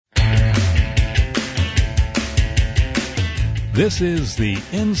This is the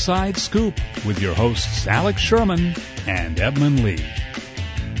Inside Scoop with your hosts Alex Sherman and Edmund Lee.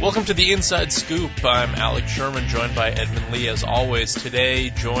 Welcome to the Inside Scoop. I'm Alex Sherman, joined by Edmund Lee as always.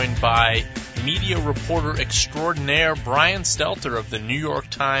 Today, joined by media reporter extraordinaire Brian Stelter of the New York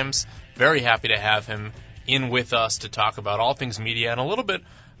Times. Very happy to have him in with us to talk about all things media and a little bit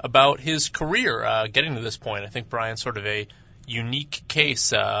about his career getting to this point. I think Brian's sort of a unique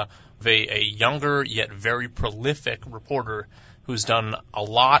case of a younger yet very prolific reporter who's done a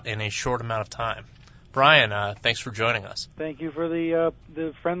lot in a short amount of time. Brian, thanks for joining us. Thank you for the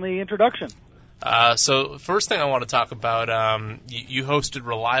friendly introduction. So first thing I want to talk about, you hosted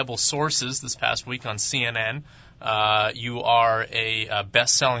Reliable Sources this past week on CNN. You are a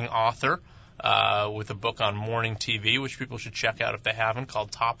best-selling author with a book on morning TV, which people should check out if they haven't,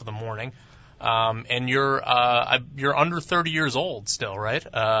 called Top of the Morning. And you're under 30 years old still, right?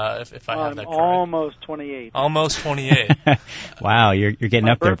 If I have that correct. Almost 28. Almost 28. Wow, you're getting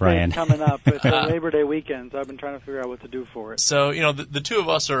up there, Brian. My birthday's coming up. It's a Labor Day weekend, so I've been trying to figure out what to do for it. So, the two of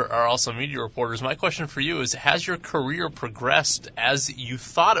us are also media reporters. My question for you is, has your career progressed as you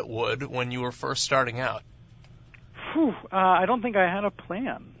thought it would when you were first starting out? I don't think I had a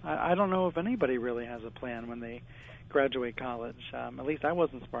plan. I don't know if anybody really has a plan when they graduate college. At least I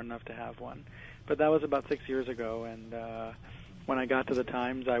wasn't smart enough to have one. But that was about 6 years ago, and when I got to the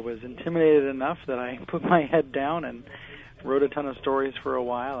Times, I was intimidated enough that I put my head down and wrote a ton of stories for a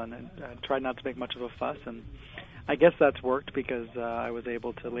while and tried not to make much of a fuss. And I guess that's worked because I was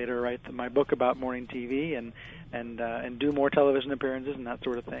able to later write my book about morning TV and do more television appearances and that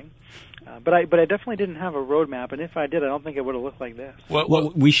sort of thing. But I definitely didn't have a roadmap, and if I did, I don't think it would have looked like this.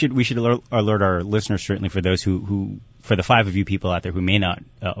 Well, we should alert our listeners, certainly for those who for the five of you people out there who may not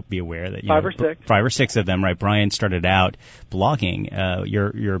be aware that five or six of them, right? Brian started out blogging.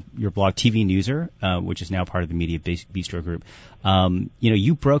 Your blog TV Newser, which is now part of the Media Bistro Group.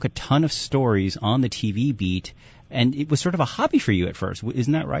 You broke a ton of stories on the TV beat. And it was sort of a hobby for you at first,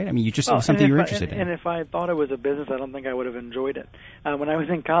 isn't that right? I mean, it was something you were interested in. And if I thought it was a business, I don't think I would have enjoyed it. When I was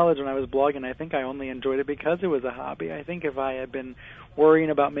in college, when I was blogging, I think I only enjoyed it because it was a hobby. I think if I had been worrying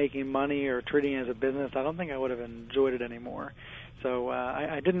about making money or treating it as a business, I don't think I would have enjoyed it anymore. So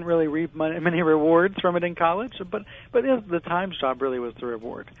I didn't really reap many rewards from it in college, but the Times job really was the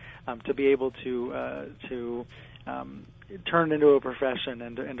reward. To be able to turn it into a profession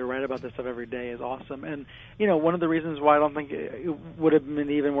and to write about this stuff every day is awesome. And, one of the reasons why I don't think it would have been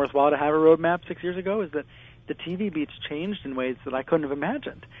even worthwhile to have a roadmap 6 years ago is that the TV beats changed in ways that I couldn't have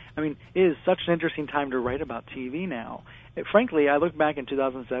imagined. I mean, it is such an interesting time to write about TV now. Frankly, I look back in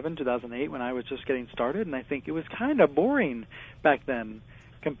 2007, 2008 when I was just getting started, and I think it was kind of boring back then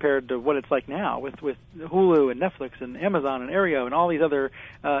compared to what it's like now with Hulu and Netflix and Amazon and Aereo and all these other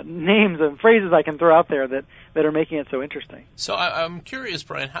names and phrases I can throw out there that are making it so interesting. So I'm curious,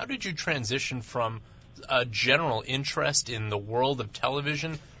 Brian, how did you transition from a general interest in the world of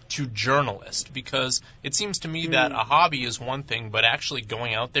television to journalist? Because it seems to me that a hobby is one thing, but actually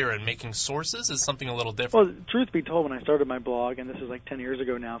going out there and making sources is something a little different. Well, truth be told, when I started my blog, and this is like 10 years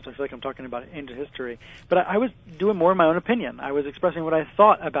ago now, so I feel like I'm talking about ancient history, but I was doing more of my own opinion. I was expressing what I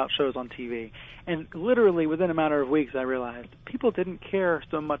thought about shows on TV. And literally within a matter of weeks, I realized people didn't care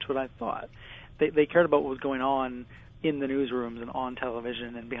so much what I thought. They cared about what was going on in the newsrooms and on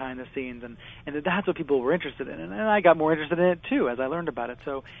television and behind the scenes, and that's what people were interested in. And I got more interested in it, too, as I learned about it.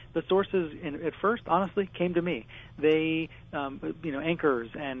 So the sources, at first, honestly, came to me. They, anchors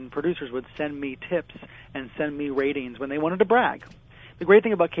and producers would send me tips and send me ratings when they wanted to brag. The great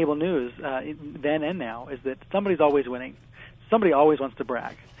thing about cable news, then and now, is that somebody's always winning. Somebody always wants to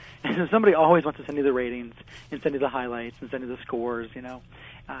brag. Somebody always wants to send you the ratings and send you the highlights and send you the scores,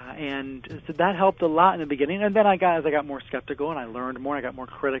 and so that helped a lot in the beginning. And then as I got more skeptical and I learned more, I got more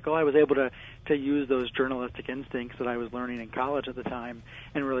critical, I was able to use those journalistic instincts that I was learning in college at the time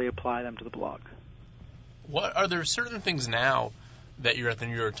and really apply them to the blog. Are there certain things now that you're at the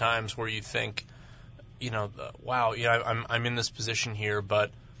New York Times where you think, wow, I'm in this position here, but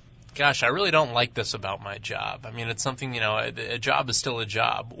gosh, I really don't like this about my job. I mean, it's something, a job is still a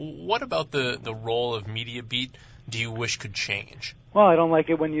job. What about the role of media beat do you wish could change? Well, I don't like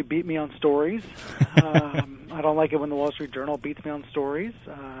it when you beat me on stories. I don't like it when the Wall Street Journal beats me on stories.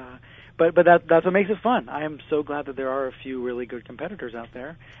 But that's what makes it fun. I am so glad that there are a few really good competitors out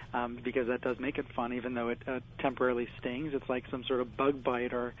there, because that does make it fun, even though it temporarily stings. It's like some sort of bug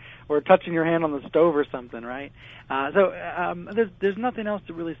bite or touching your hand on the stove or something, right? There's nothing else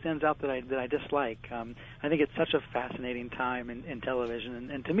that really stands out that I dislike. I think it's such a fascinating time in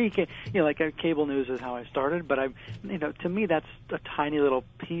television, and to me, cable news is how I started. But to me, that's a tiny little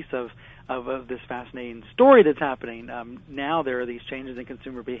piece of of this fascinating story that's happening. Now there are these changes in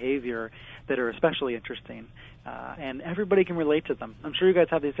consumer behavior that are especially interesting, and everybody can relate to them. I'm sure you guys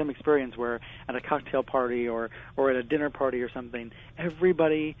have the same experience where at a cocktail party or at a dinner party or something,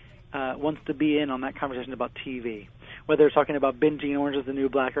 everybody wants to be in on that conversation about TV. Whether it's talking about binging Orange is the New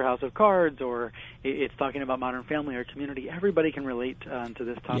Black or House of Cards, or it's talking about Modern Family or Community, everybody can relate to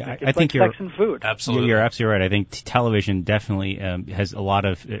this topic. Yeah, it's I think like sex and food. Absolutely. You're absolutely right. I think television definitely has a lot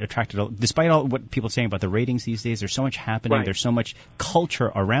of attracted. Despite all what people are saying about the ratings these days, there's so much happening. Right. There's so much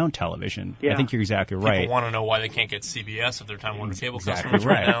culture around television. Yeah. I think you're exactly right. People want to know why they can't get CBS if they're Time Warner Cable Exactly customers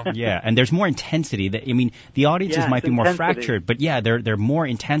right now. Yeah, and there's more intensity. The audiences might be more fractured, but yeah, they're more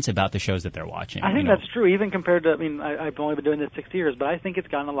intense about the shows that they're watching. I think that's true, even compared to, I've only been doing this 6 years, but I think it's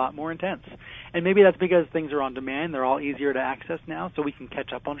gotten a lot more intense. And maybe that's because things are on demand. They're all easier to access now, so we can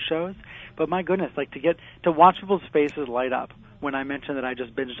catch up on shows. But my goodness, to watch people's faces light up when I mention that I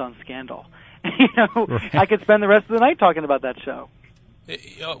just binged on Scandal. Right. I could spend the rest of the night talking about that show.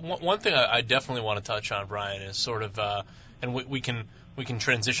 One thing I definitely want to touch on, Brian, is sort of, and we can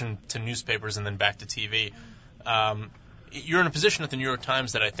transition to newspapers and then back to TV. You're in a position at the New York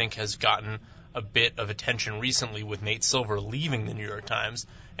Times that I think has gotten a bit of attention recently with Nate Silver leaving the New York Times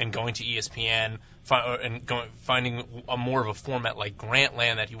and going to ESPN finding more of a format like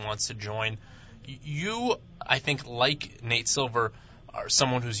Grantland that he wants to join. You, I think, like Nate Silver, are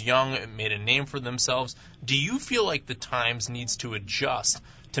someone who's young and made a name for themselves. Do you feel like the Times needs to adjust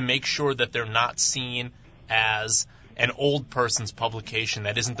to make sure that they're not seen as an old person's publication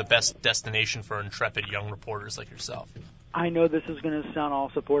that isn't the best destination for intrepid young reporters like yourself? I know this is going to sound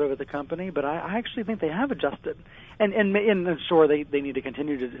all supportive of the company, but I actually think they have adjusted. And sure, they need to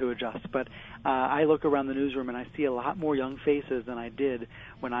continue to adjust. But I look around the newsroom and I see a lot more young faces than I did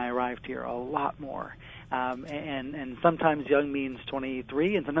when I arrived here, a lot more. And sometimes young means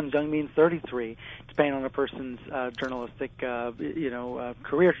 23, and sometimes young means 33, depending on a person's journalistic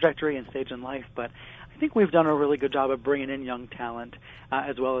career trajectory and stage in life. But I think we've done a really good job of bringing in young talent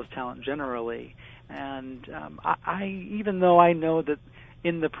as well as talent generally. And I even though I know that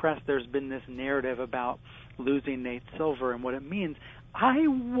in the press there's been this narrative about losing Nate Silver and what it means, I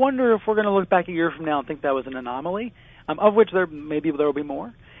wonder if we're going to look back a year from now and think that was an anomaly, of which there will be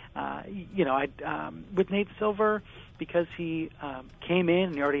more. With Nate Silver, because he came in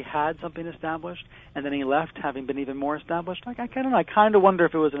and he already had something established, and then he left having been even more established. I kind of wonder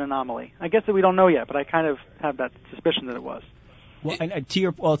if it was an anomaly. I guess that we don't know yet, but I kind of have that suspicion that it was. Well, and to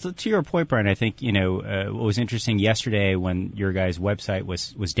your point, Brian, I think what was interesting yesterday when your guys' website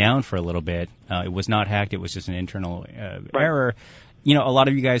was down for a little bit. It was not hacked; it was just an internal error. A lot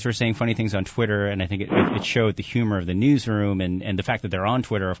of you guys were saying funny things on Twitter, and I think it showed the humor of the newsroom, and the fact that they're on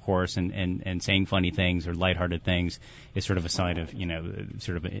Twitter, of course, and saying funny things or lighthearted things is sort of a sign of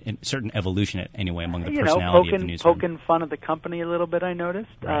sort of a certain evolution anyway among the personality of the newsroom. Poking fun at the company a little bit, I noticed.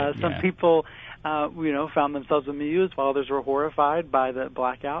 Right, some people found themselves amused, while others were horrified by the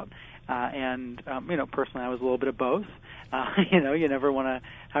blackout. Personally, I was a little bit of both. You never want to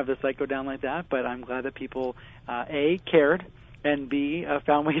have the site go down like that, but I'm glad that people, A, cared, and B,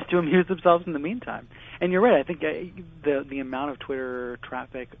 found ways to amuse themselves in the meantime. And you're right. I think the amount of Twitter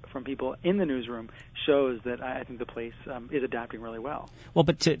traffic from people in the newsroom shows that I think the place is adapting really well. Well,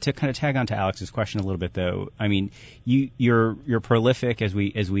 but to kind of tag on to Alex's question a little bit, though, I mean, you're prolific, as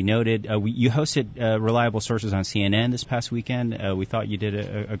we noted. You hosted Reliable Sources on CNN this past weekend. We thought you did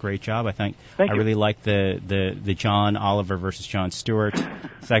a great job. I really liked the John Oliver versus Jon Stewart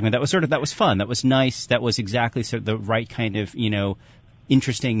segment. That was fun. That was nice. That was exactly sort of the right kind of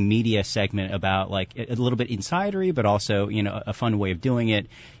interesting media segment about like a little bit insidery, but also a fun way of doing it.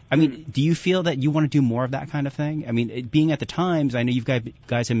 I mean, do you feel that you want to do more of that kind of thing? I mean, being at the Times, I know you guys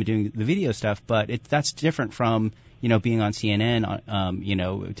have been doing the video stuff, but that's different from being on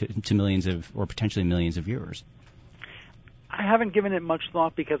CNN, to millions of or potentially millions of viewers. I haven't given it much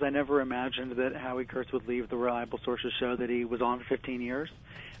thought because I never imagined that Howie Kurtz would leave the Reliable Sources show that he was on for 15 years.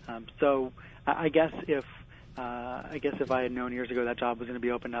 So I guess if I had known years ago that job was going to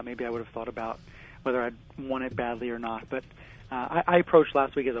be opened up, maybe I would have thought about whether I'd want it badly or not. But I approached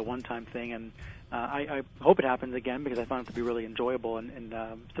last week as a one-time thing, and I hope it happens again because I found it to be really enjoyable and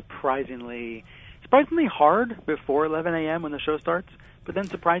surprisingly hard before 11 a.m. when the show starts, but then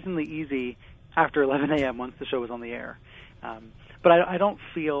surprisingly easy after 11 a.m. once the show was on the air. But I don't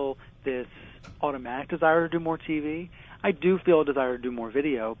feel this automatic desire to do more TV. I do feel a desire to do more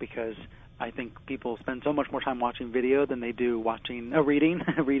video because I think people spend so much more time watching video than they do reading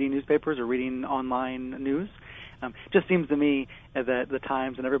newspapers or reading online news. Just seems to me that the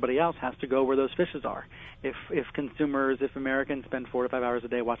Times and everybody else has to go where those fishes are. If Americans spend 4 to 5 hours a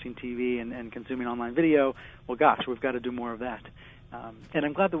day watching TV and consuming online video, well, gosh, we've got to do more of that. And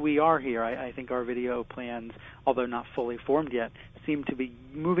I'm glad that we are here. I think our video plans, although not fully formed yet, seem to be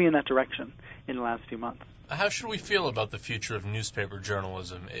moving in that direction in the last few months. How should we feel about the future of newspaper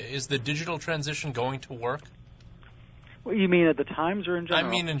journalism? Is the digital transition going to work? What, you mean at the Times or in general? I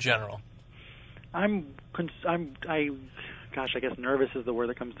mean in general. I guess nervous is the word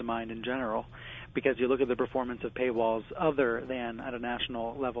that comes to mind in general, because you look at the performance of paywalls other than at a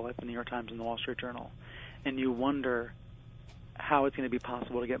national level at the New York Times and the Wall Street Journal, and you wonder how it's going to be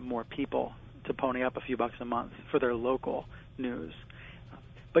possible to get more people to pony up a few bucks a month for their local news.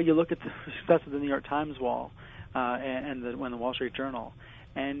 But you look at the success of the New York Times wall and the Wall Street Journal,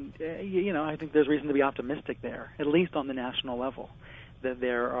 and I think there's reason to be optimistic there, at least on the national level, that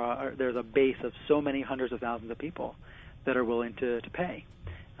there's a base of so many hundreds of thousands of people that are willing to pay.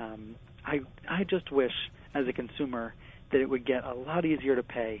 I just wish, as a consumer, that it would get a lot easier to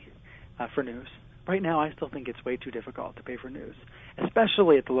pay for news. Right now, I still think it's way too difficult to pay for news,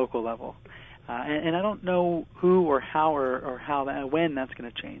 especially at the local level. And I don't know who or how or when that's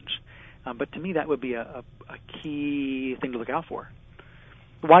going to change. But to me, that would be a key thing to look out for.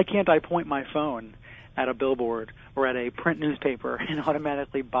 Why can't I point my phone at a billboard or at a print newspaper and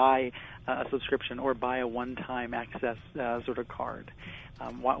automatically buy a subscription or buy a one-time access sort of card?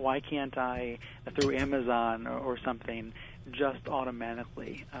 Why can't I, through Amazon or something, just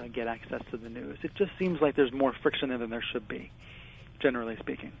automatically get access to the news? It just seems like there's more friction than there should be, generally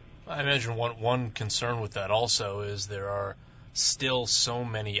speaking. I imagine one concern with that also is there are still so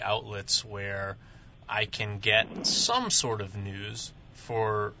many outlets where I can get some sort of news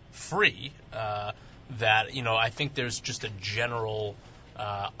for free that, I think there's just a general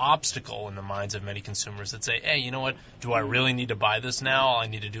obstacle in the minds of many consumers that say, hey, you know what, do I really need to buy this now? All I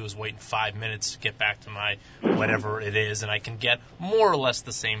need to do is wait 5 minutes to get back to my whatever it is, and I can get more or less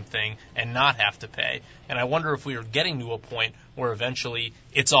the same thing and not have to pay. And I wonder if we are getting to a point where eventually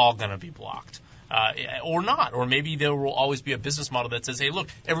it's all going to be blocked. Or not, or maybe there will always be a business model that says, hey, look,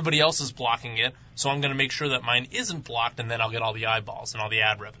 everybody else is blocking it, so I'm going to make sure that mine isn't blocked, and then I'll get all the eyeballs and all the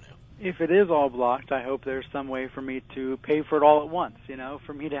ad revenue. If it is all blocked, I hope there's some way for me to pay for it all at once,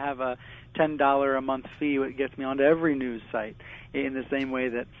 for me to have a $10 a month fee that gets me onto every news site in the same way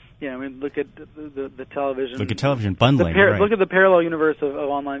that, look at the television. Look at television bundling. Look at the parallel universe of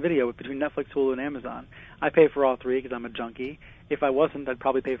online video between Netflix, Hulu, and Amazon. I pay for all three because I'm a junkie. If I wasn't, I'd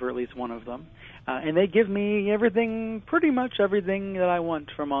probably pay for at least one of them. And they give me pretty much everything that I want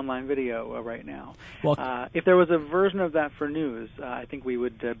from online video right now. Well, if there was a version of that for news, I think we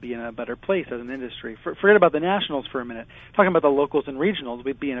would be in a better place as an industry. Forget about the nationals for a minute. Talking about the locals and regionals,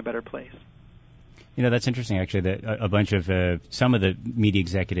 we'd be in a better place. That's interesting, actually, that a bunch of some of the media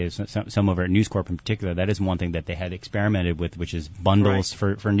executives, some over at News Corp in particular, that is one thing that they had experimented with, which is bundles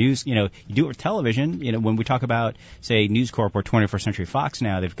for news. You do it with television. When we talk about, say, News Corp or 21st Century Fox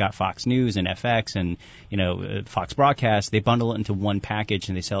now, they've got Fox News and FX and, Fox Broadcast. They bundle it into one package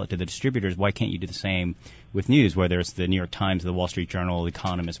and they sell it to the distributors. Why can't you do the same with news, whether it's the New York Times, the Wall Street Journal, The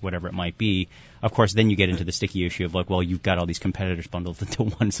Economist, whatever it might be? Of course, then you get into the sticky issue of, you've got all these competitors bundled into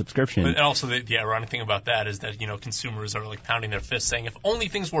one subscription. And also, the ironic thing about that is that, consumers are pounding their fists saying, if only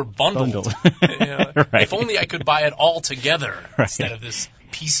things were bundled. Right. If only I could buy it all together instead of this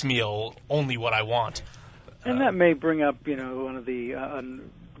piecemeal, only what I want. And that may bring up, one of the,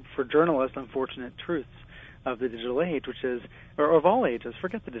 for journalists, unfortunate truths of the digital age, which is, or of all ages,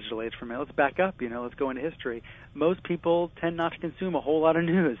 forget the digital age for a minute, let's back up, let's go into history. Most people tend not to consume a whole lot of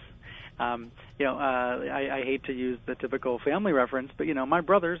news. I hate to use the typical family reference, but, my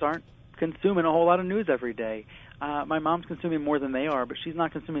brothers aren't consuming a whole lot of news every day. My mom's consuming more than they are, but she's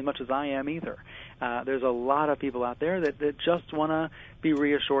not consuming as much as I am either. There's a lot of people out there that just want to be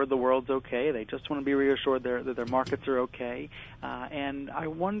reassured the world's okay. They just want to be reassured that their markets are okay. And I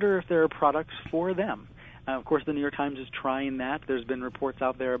wonder if there are products for them. Of course, the New York Times is trying that. There's been reports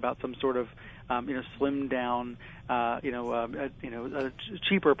out there about some sort of, slimmed down, a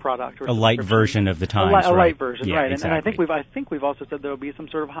cheaper product or a light version of the Times. A light version, yeah, right? Exactly. And I think we've also said there will be some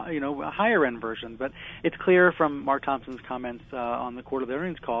sort of, a higher end version. But it's clear from Mark Thompson's comments on the quarterly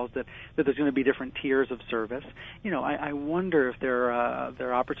earnings calls that there's going to be different tiers of service. I wonder if there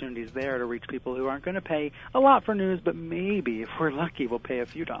are opportunities there to reach people who aren't going to pay a lot for news, but maybe if we're lucky, we'll pay a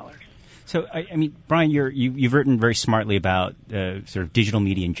few dollars. So, Brian, you've written very smartly about sort of digital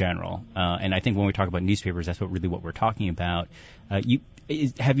media in general, and I think when we talk about newspapers, that's what we're talking about.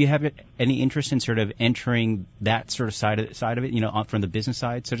 Have you had any interest in sort of entering that sort of side of it, from the business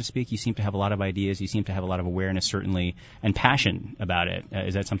side, so to speak? You seem to have a lot of ideas. You seem to have a lot of awareness, certainly, and passion about it.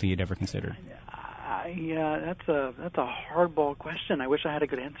 Is that something you'd ever considered? Yeah, that's a hardball question. I wish I had a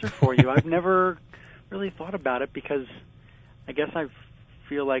good answer for you. I've never really thought about it because I guess I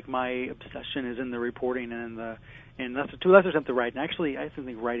feel like my obsession is in the reporting and that's to a lesser extent the writing. Actually, I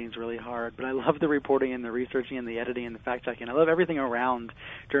think writing's really hard, but I love the reporting and the researching and the editing and the fact checking. I love everything around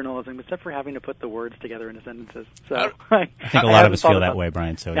journalism except for having to put the words together into sentences. So I think a lot of us feel that way,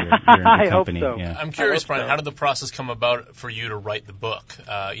 Brian. So you're in good company. Hope so. Yeah. I'm curious, Brian, how did the process come about for you to write the book?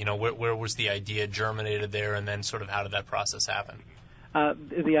 Where was the idea germinated there, and then sort of how did that process happen?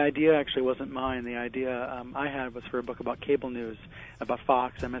 The idea actually wasn't mine. The idea I had was for a book about cable news, about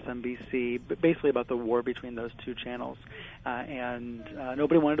Fox, MSNBC, but basically about the war between those two channels. And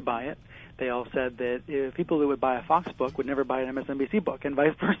nobody wanted to buy it. They all said that if people who would buy a Fox book would never buy an MSNBC book, and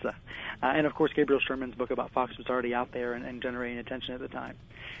vice versa. And of course, Gabriel Sherman's book about Fox was already out there and generating attention at the time.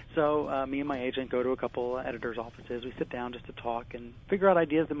 So me and my agent go to a couple editors' offices. We sit down just to talk and figure out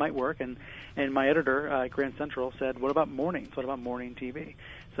ideas that might work. And my editor at Grand Central said, "What about mornings? What about morning TV?"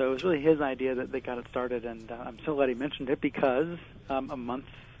 So it was really his idea that got it started. And I'm so glad he mentioned it because a month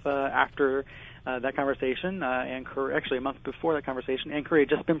after that conversation, actually a month before that conversation, Ann Curry had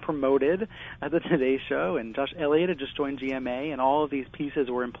just been promoted at the Today Show, and Josh Elliott had just joined GMA, and all of these pieces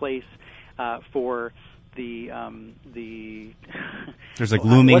were in place for the there's like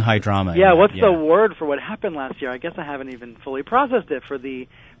looming high drama. Yeah, what's the word for what happened last year? I guess I haven't even fully processed it for the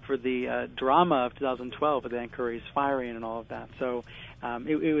drama of 2012 with Ann Curry's firing and all of that. So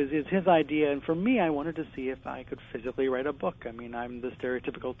it's his idea, and for me, I wanted to see if I could physically write a book. I mean, I'm the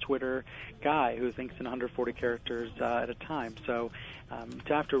stereotypical Twitter guy who thinks in 140 characters at a time. So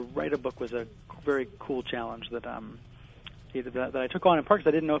to have to write a book was a very cool challenge that I took on in part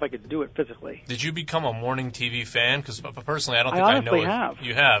because I didn't know if I could do it physically. Did you become a morning TV fan? Because personally, I don't I think I know have.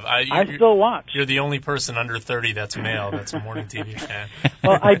 You have. I still watch. You're the only person under 30 that's male that's a morning TV fan.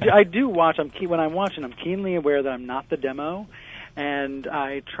 Well, I do watch. When I'm watching, I'm keenly aware that I'm not the demo, and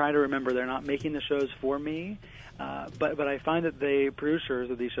I try to remember they're not making the shows for me. But I find that the producers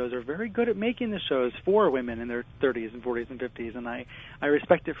of these shows are very good at making the shows for women in their 30s and 40s and 50s, and I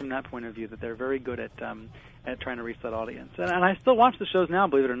respect it from that point of view, that they're very good at trying to reach that audience. And I still watch the shows now,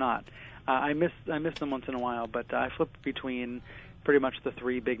 believe it or not. I miss them once in a while, but I flip between pretty much the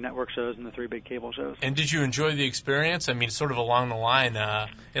three big network shows and the three big cable shows. And did you enjoy the experience? I mean, sort of along the line, at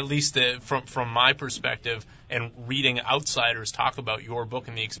least from my perspective, and reading outsiders talk about your book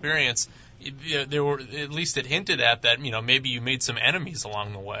and the experience, there were, at least it hinted at that, maybe you made some enemies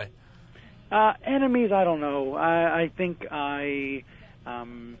along the way. Enemies, I don't know. I think are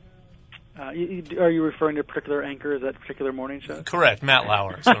you referring to particular anchors at particular morning shows? Correct, Matt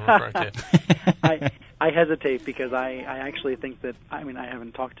Lauer, so I'm referring to. I hesitate because I actually think that, I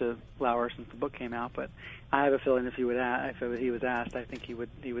haven't talked to Lauer since the book came out, but I have a feeling if he was asked, I think he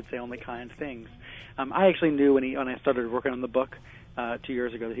would say only kind things. I actually knew when I started working on the book 2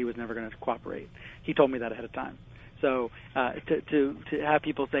 years ago that he was never going to cooperate. He told me that ahead of time. So to have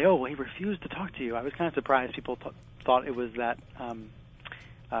people say, "Oh, well, he refused to talk to you," I was kind of surprised people thought it was that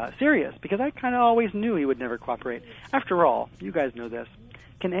serious, because I kind of always knew he would never cooperate. After all, you guys know this.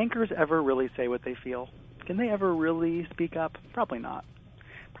 Can anchors ever really say what they feel? Can they ever really speak up? Probably not.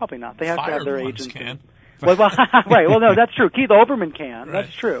 They have to have their agents. Can. Well, right. Well, no, that's true. Keith Olbermann can. Right.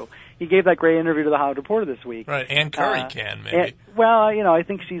 That's true. He gave that great interview to the Hollywood Reporter this week. Right. Ann Curry can, maybe. I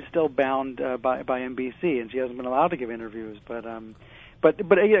think she's still bound by NBC, and she hasn't been allowed to give interviews. But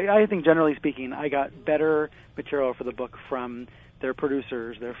I think generally speaking, I got better material for the book from their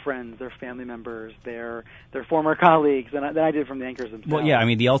producers, their friends, their family members, their former colleagues than I did from the anchors themselves. Well, yeah,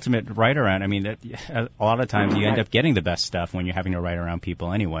 the ultimate write-around, a lot of times you end up getting the best stuff when you're having to write around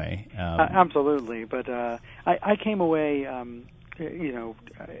people anyway. Absolutely, but I came away,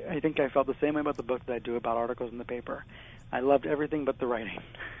 I think I felt the same way about the book that I do about articles in the paper. I loved everything but the writing.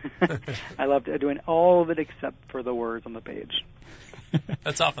 I loved doing all of it except for the words on the page.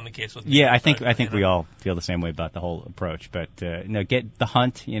 That's often the case with me. Yeah, I think we all feel the same way about the whole approach. But get the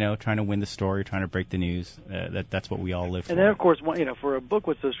hunt, trying to win the story, trying to break the news. That's what we all live for. And then, of course, for a book,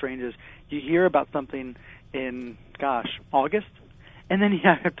 what's so strange is you hear about something in August, and then you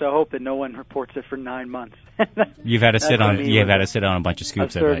have to hope that no one reports it for 9 months. You've had to sit on a bunch of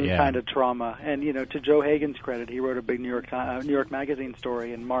scoops of it. Yeah. Kind of trauma. And to Joe Hagan's credit, he wrote a big New York Magazine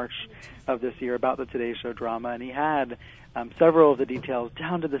story in March of this year about the Today Show drama, and he had several of the details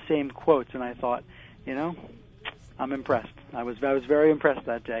down to the same quotes. And I thought, I'm impressed. I was very impressed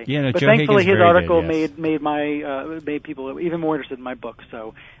that day. Yeah, no, but Joe thankfully Higgins his article good, yes. made people even more interested in my book.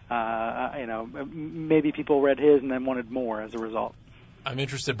 So maybe people read his and then wanted more as a result. I'm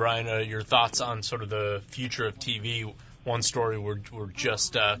interested, Brian, your thoughts on sort of the future of TV. One story we're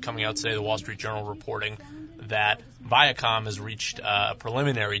just coming out today, the Wall Street Journal reporting that Viacom has reached a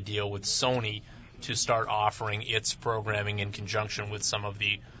preliminary deal with Sony to start offering its programming in conjunction with some of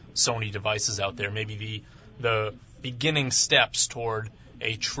the Sony devices out there. Maybe the beginning steps toward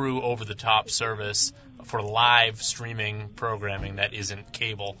a true over-the-top service for live streaming programming that isn't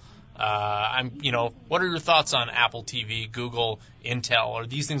cable. What are your thoughts on Apple TV, Google, Intel? Are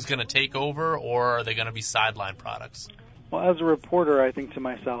these things going to take over, or are they going to be sideline products? Well, as a reporter, I think to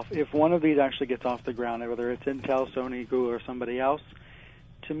myself, if one of these actually gets off the ground, whether it's Intel, Sony, Google, or somebody else,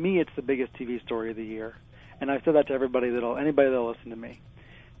 to me, it's the biggest TV story of the year. And I've said that to anybody that'll listen to me.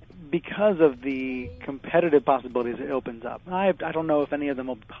 Because of the competitive possibilities it opens up. I don't know if any of them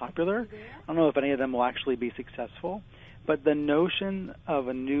will be popular. I don't know if any of them will actually be successful. But the notion of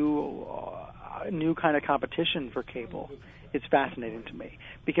a new kind of competition for cable is fascinating to me.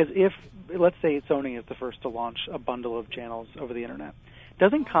 Because if, let's say Sony is the first to launch a bundle of channels over the Internet,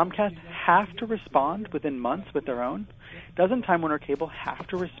 doesn't Comcast have to respond within months with their own? Doesn't Time Warner Cable have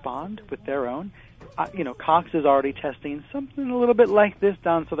to respond with their own? Cox is already testing something a little bit like this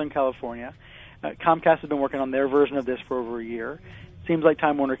down in Southern California. Comcast has been working on their version of this for over a year. Seems like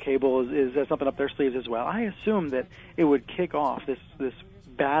Time Warner Cable has something up their sleeves as well. I assume that it would kick off this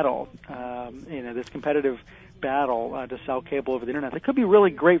battle, this competitive battle to sell cable over the Internet. That could be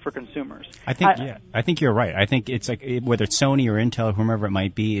really great for consumers. I think you're right. I think it's like whether it's Sony or Intel or whomever it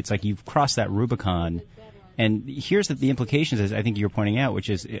might be, it's like you've crossed that Rubicon. And here's the implications, as I think you're pointing out, which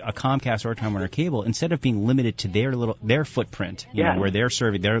is a Comcast or a Time Warner Cable, instead of being limited to their footprint, where they're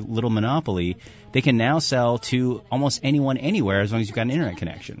serving their little monopoly, they can now sell to almost anyone anywhere as long as you've got an internet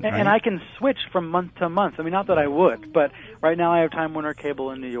connection. Right? And I can switch from month to month. I mean, not that I would, but right now I have Time Warner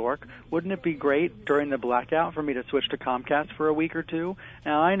Cable in New York. Wouldn't it be great during the blackout for me to switch to Comcast for a week or two?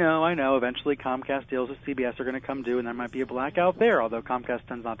 Now, I know, eventually Comcast deals with CBS are going to come due, and there might be a blackout there, although Comcast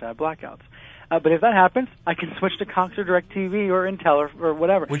tends not to have blackouts. But if that happens, I can switch to Cox or DirecTV or Intel or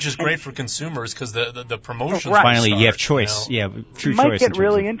whatever. Which is great for consumers because the promotions right. Finally, you have choice. You know? Yeah, true choice. It might get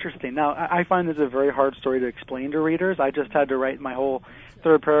really interesting. Now, I find this a very hard story to explain to readers. I just had to write my whole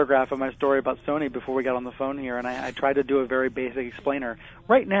third paragraph of my story about Sony before we got on the phone here, and I tried to do a very basic explainer.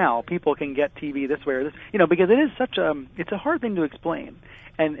 Right now, people can get TV this way or this, because it is it's a hard thing to explain.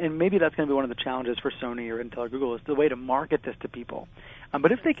 And maybe that's going to be one of the challenges for Sony or Intel or Google is the way to market this to people.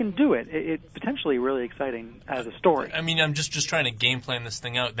 But if they can do it, it's potentially really exciting as a story. I mean, I'm just trying to game plan this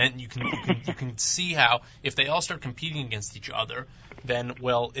thing out. Then you can see how if they all start competing against each other, then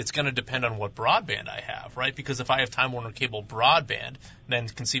it's going to depend on what broadband I have, right? Because if I have Time Warner Cable broadband, then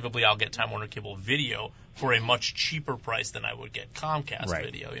conceivably I'll get Time Warner Cable video for a much cheaper price than I would get Comcast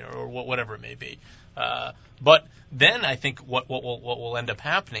video, or whatever it may be. But then I think what will end up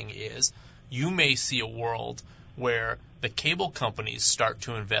happening is you may see a world where the cable companies start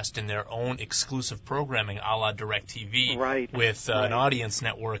to invest in their own exclusive programming, a la DirecTV, with an audience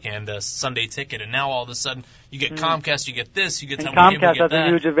network and a Sunday Ticket, and now all of a sudden you get Comcast, you get this, you get Time Warner Cable, you get that. Comcast has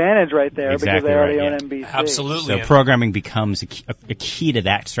a huge advantage right there because they already own NBC. Absolutely. So programming becomes a key to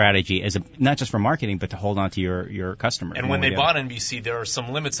that strategy, not just for marketing, but to hold on to your customer. And when they bought NBC, there are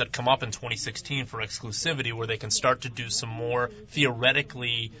some limits that come up in 2016 for exclusivity where they can start to do some more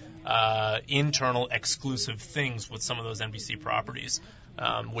theoretically internal exclusive things with some of those NBC properties,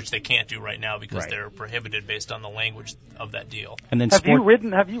 which they can't do right now because they're prohibited based on the language of that deal. And then have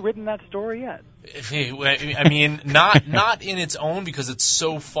you written that story yet? I mean, not in its own because it's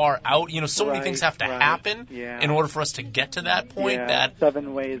so far out. So many things have to happen in order for us to get to that point. That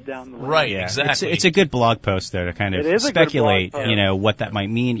 7 ways down the road. Right, exactly. It's a good blog post though to kind of speculate, what that might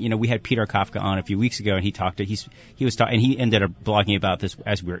mean. We had Peter Kafka on a few weeks ago, and he he ended up blogging about this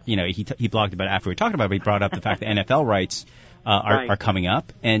as we were, he blogged about it after we talked about it. But he brought up the fact that NFL rights are coming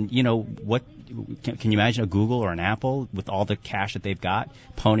up, and what can you imagine a Google or an Apple with all the cash that they've got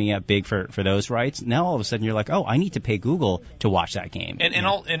ponying up big for those rights? Now all of a sudden you're like, oh, I need to pay Google to watch that game.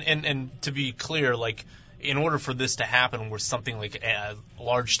 And to be clear, in order for this to happen where something like a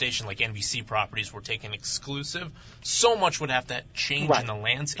large station like NBC properties were taken exclusive, so much would have to change in the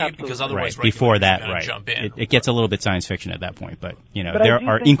landscape because otherwise before that, jump in. It gets a little bit science fiction at that point, but there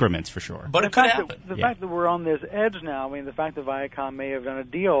are increments for sure. But it could happen. The fact that we're on this edge now, the fact that Viacom may have done a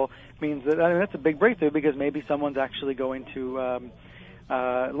deal means that that's a big breakthrough because maybe someone's actually going to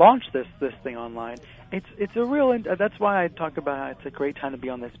launch this thing online. It's a real. That's why I talk about how it's a great time to be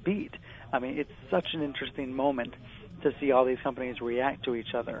on this beat. I mean, it's such an interesting moment to see all these companies react to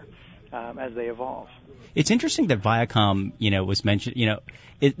each other as they evolve. It's interesting that Viacom, was mentioned.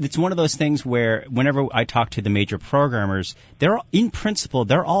 It's one of those things where whenever I talk to the major programmers, in principle,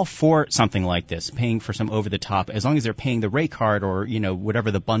 they're all for something like this, paying for some over-the-top, as long as they're paying the rate card or,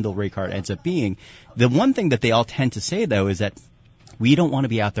 whatever the bundle rate card ends up being. The one thing that they all tend to say, though, is that we don't want to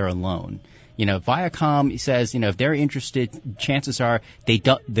be out there alone. Viacom says, if they're interested, chances are the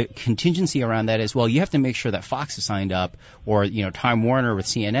contingency around that is, well, you have to make sure that Fox is signed up or, Time Warner with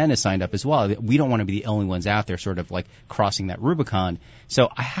CNN is signed up as well. We don't want to be the only ones out there sort of like crossing that Rubicon. So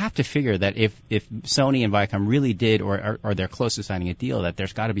I have to figure that if Sony and Viacom really did or they're close to signing a deal, that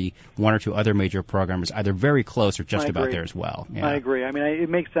there's got to be one or two other major programmers either very close or just about there as well. Yeah. I agree. I mean, it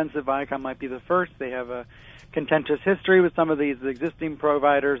makes sense that Viacom might be the first. They have a contentious history with some of these existing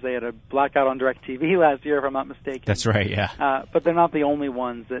providers. They had a blackout on DirecTV last year, if I'm not mistaken. That's right, yeah. But they're not the only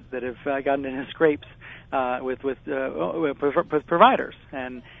ones that have gotten into scrapes with providers.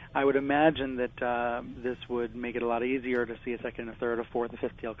 And I would imagine that this would make it a lot easier to see a second, a third, a fourth, a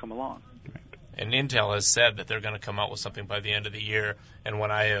fifth deal come along. And Intel has said that they're going to come out with something by the end of the year. And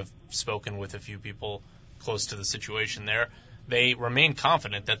when I have spoken with a few people close to the situation there, they remain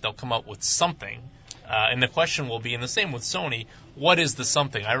confident that they'll come up with something. And the question will be, and the same with Sony, what is the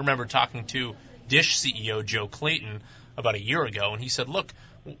something? I remember talking to Dish CEO Joe Clayton about a year ago, and he said, look,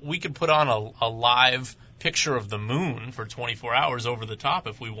 we could put on a live picture of the moon for 24 hours over the top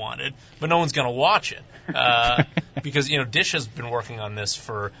if we wanted, but no one's going to watch it. Because, Dish has been working on this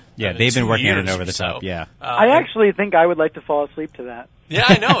for they've been working on it over the so. top, yeah. I actually think I would like to fall asleep to that. Yeah,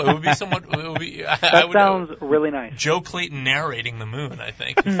 I know. It would be somewhat. That sounds really nice. Joe Clayton narrating the moon, I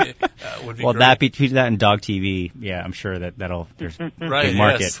think, would be well, great. Between that and Dog TV, yeah, I'm sure there's a right,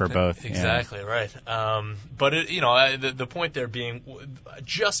 market for both. Exactly, yeah. Right. But the point there being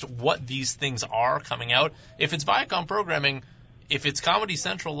just what these things are coming out. If it's Viacom programming, if it's Comedy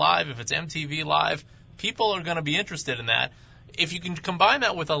Central Live, if it's MTV Live, people are going to be interested in that. If you can combine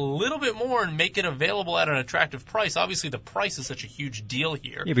that with a little bit more and make it available at an attractive price, obviously the price is such a huge deal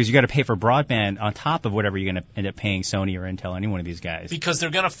here. Yeah, because you got to pay for broadband on top of whatever you're going to end up paying Sony or Intel, any one of these guys. Because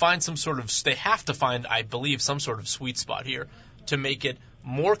they're going to find they have to find, I believe, some sort of sweet spot here to make it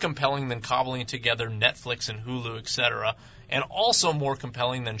more compelling than cobbling together Netflix and Hulu, etc., and also more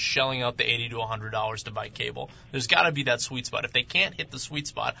compelling than shelling out the $80 to $100 to buy cable. There's got to be that sweet spot. If they can't hit the sweet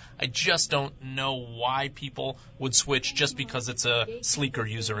spot, I just don't know why people would switch just because it's a sleeker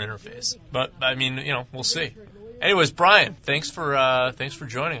user interface. But, I mean, we'll see. Anyways, Brian, thanks for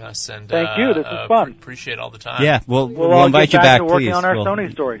joining us, and thank you. This was fun. Appreciate all the time. Yeah, we'll invite you back, to working please. on our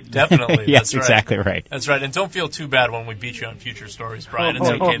Sony stories. Definitely. Yes, that's right. Exactly right. That's right. And don't feel too bad when we beat you on future stories, Brian. It's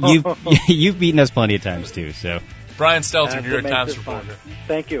okay. You've beaten us plenty of times too. So, Brian Stelter, New York Times reporter.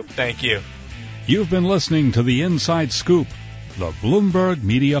 Thank you. Thank you. You've been listening to The Inside Scoop, the Bloomberg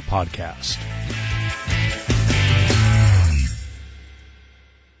Media Podcast.